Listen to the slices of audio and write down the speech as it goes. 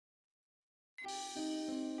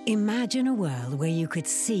Imagine a world where you could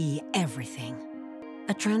see everything.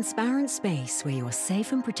 A transparent space where you are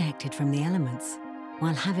safe and protected from the elements,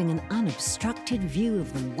 while having an unobstructed view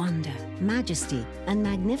of the wonder, majesty, and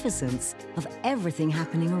magnificence of everything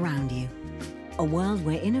happening around you. A world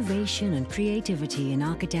where innovation and creativity in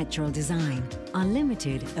architectural design are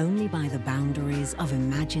limited only by the boundaries of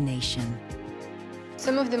imagination.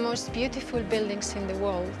 Some of the most beautiful buildings in the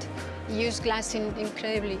world use glass in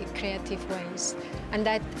incredibly creative ways, and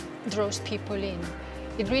that draws people in.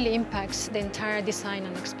 It really impacts the entire design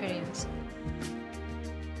and experience.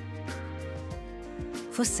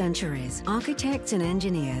 For centuries, architects and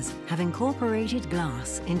engineers have incorporated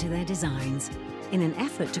glass into their designs in an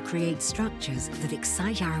effort to create structures that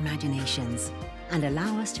excite our imaginations and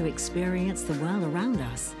allow us to experience the world around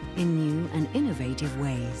us in new and innovative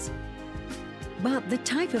ways. But the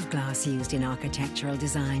type of glass used in architectural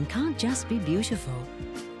design can't just be beautiful.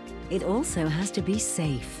 It also has to be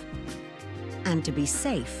safe. And to be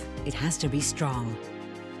safe, it has to be strong.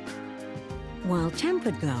 While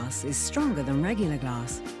tempered glass is stronger than regular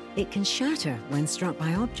glass, it can shatter when struck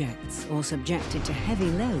by objects or subjected to heavy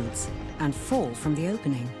loads and fall from the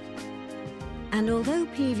opening. And although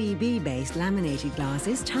PVB-based laminated glass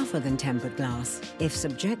is tougher than tempered glass, if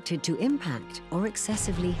subjected to impact or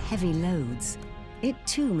excessively heavy loads, it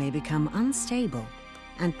too may become unstable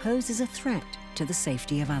and poses a threat to the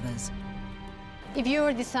safety of others. If you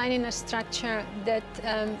are designing a structure that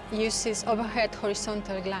uses overhead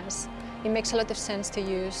horizontal glass, it makes a lot of sense to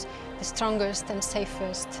use the strongest and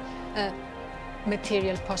safest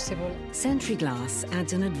material possible. Sentry glass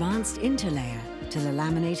adds an advanced interlayer to the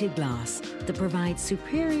laminated glass that provides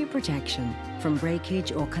superior protection from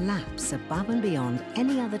breakage or collapse above and beyond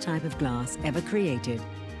any other type of glass ever created.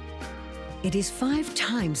 It is 5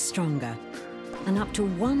 times stronger and up to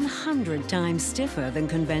 100 times stiffer than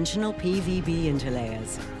conventional PVB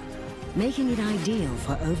interlayers, making it ideal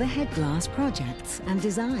for overhead glass projects and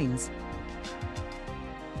designs.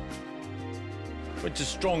 It's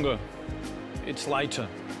stronger, it's lighter,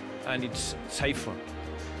 and it's safer.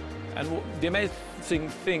 And the amazing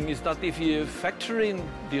thing is that if you factor in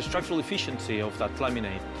the structural efficiency of that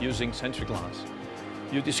laminate using Sentry glass,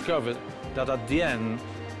 you discover that at the end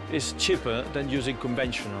it's cheaper than using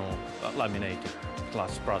conventional laminated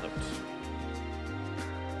glass products.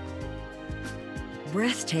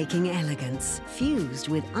 Breathtaking elegance fused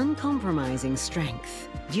with uncompromising strength,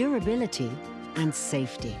 durability, and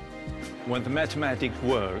safety. When the mathematics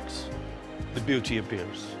works, the beauty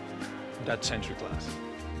appears. That's Sentry glass.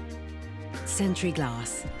 Sentry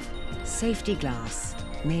glass. Safety glass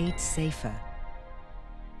made safer.